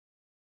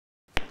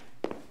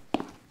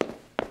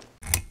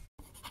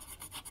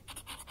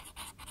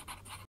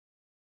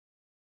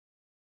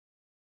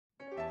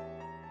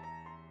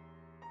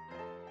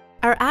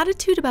Our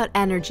attitude about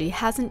energy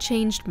hasn't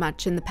changed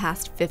much in the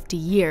past 50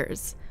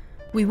 years.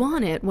 We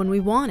want it when we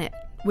want it,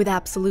 with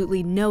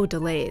absolutely no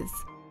delays.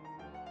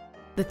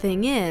 The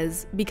thing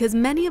is, because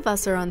many of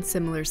us are on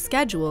similar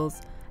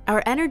schedules,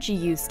 our energy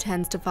use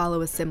tends to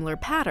follow a similar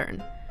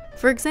pattern.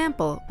 For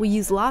example, we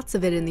use lots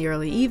of it in the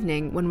early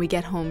evening when we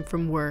get home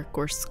from work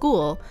or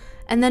school,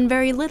 and then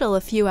very little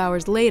a few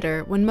hours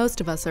later when most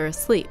of us are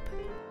asleep.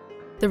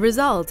 The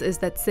result is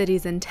that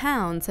cities and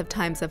towns have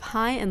times of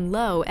high and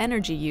low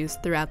energy use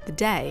throughout the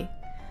day.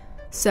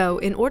 So,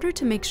 in order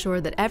to make sure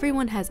that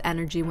everyone has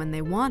energy when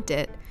they want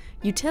it,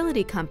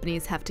 utility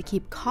companies have to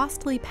keep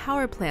costly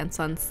power plants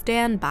on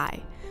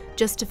standby,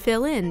 just to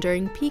fill in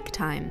during peak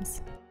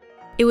times.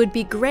 It would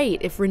be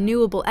great if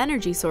renewable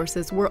energy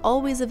sources were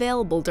always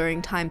available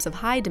during times of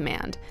high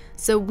demand,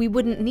 so we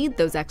wouldn't need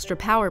those extra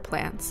power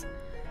plants.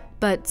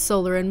 But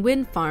solar and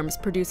wind farms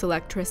produce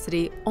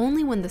electricity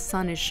only when the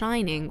sun is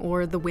shining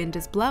or the wind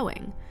is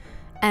blowing.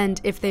 And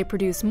if they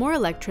produce more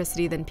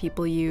electricity than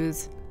people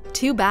use,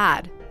 too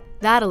bad.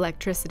 That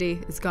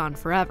electricity is gone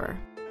forever.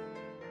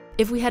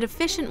 If we had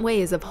efficient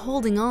ways of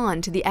holding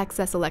on to the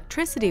excess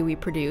electricity we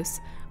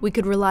produce, we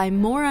could rely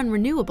more on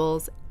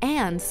renewables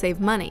and save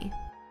money.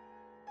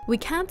 We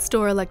can't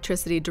store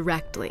electricity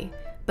directly,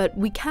 but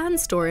we can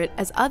store it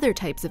as other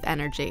types of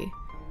energy.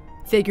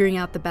 Figuring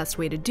out the best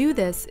way to do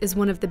this is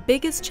one of the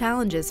biggest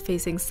challenges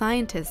facing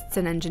scientists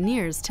and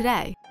engineers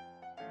today.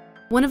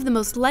 One of the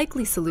most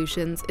likely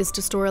solutions is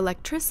to store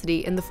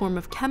electricity in the form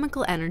of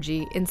chemical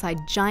energy inside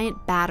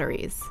giant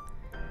batteries.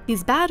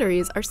 These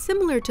batteries are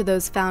similar to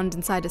those found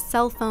inside a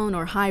cell phone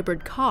or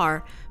hybrid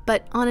car,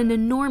 but on an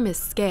enormous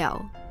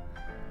scale.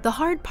 The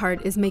hard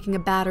part is making a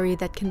battery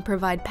that can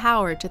provide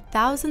power to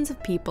thousands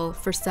of people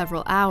for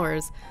several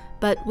hours,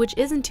 but which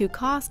isn't too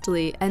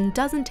costly and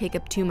doesn't take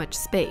up too much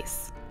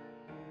space.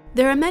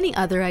 There are many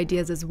other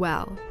ideas as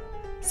well.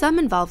 Some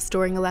involve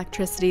storing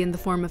electricity in the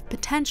form of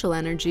potential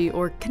energy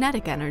or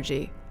kinetic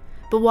energy.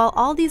 But while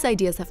all these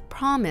ideas have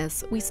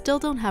promise, we still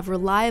don't have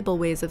reliable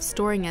ways of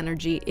storing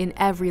energy in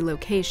every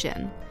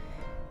location.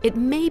 It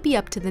may be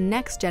up to the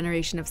next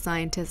generation of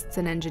scientists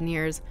and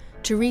engineers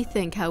to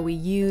rethink how we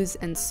use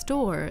and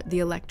store the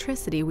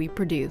electricity we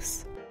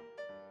produce.